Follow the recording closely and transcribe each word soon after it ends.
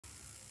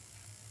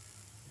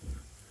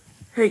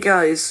Hey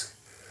guys,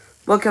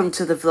 welcome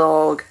to the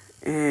vlog,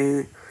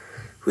 and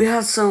we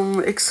have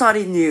some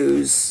exciting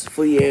news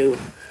for you.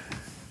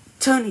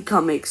 Tony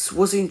Comics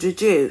was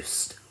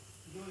introduced,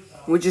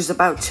 which is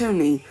about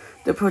Tony,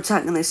 the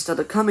protagonist of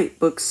the comic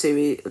book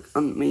series.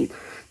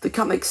 The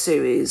comic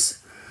series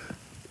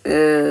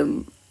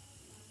is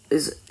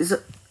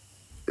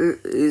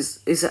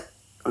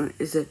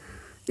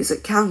a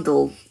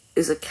candle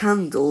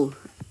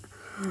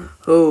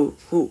who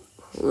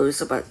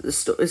is about the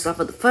story. It's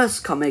about the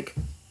first comic.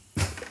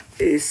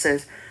 It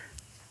says,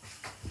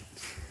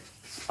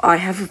 "I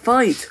have a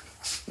fight.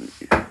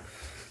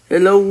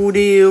 Hello,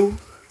 dear."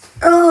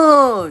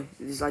 Oh,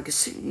 it's like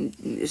it's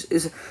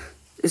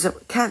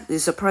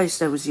a price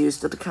that was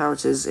used to the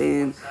characters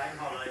in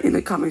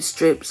the comic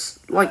strips,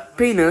 like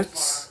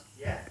Peanuts.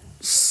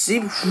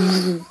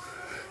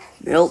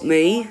 Help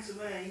me.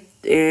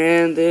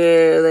 And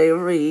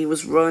he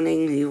was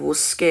running. He was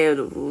scared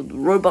of the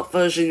robot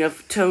version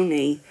of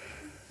Tony,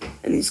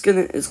 and it's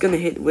gonna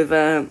hit with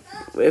a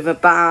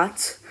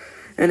bat,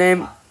 and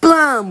then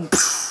blam!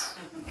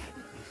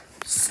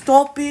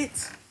 Stop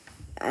it!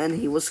 And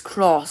he was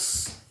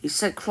cross. He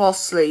said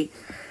crossly,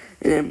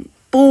 and then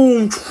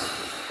boom!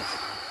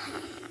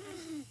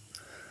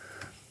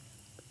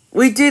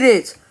 We did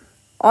it!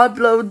 I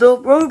blow the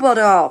robot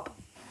up.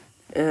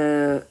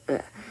 The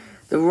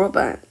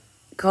robot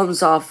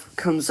comes off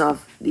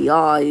the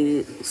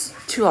eyes,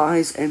 two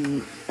eyes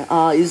and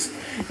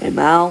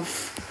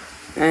mouth,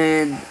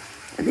 and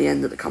at the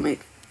end of the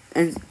comic.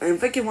 And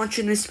thank you for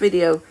watching this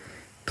video.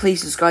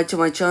 Please subscribe to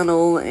my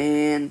channel,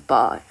 and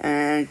bye,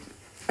 and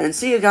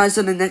see you guys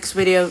in the next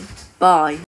video. Bye.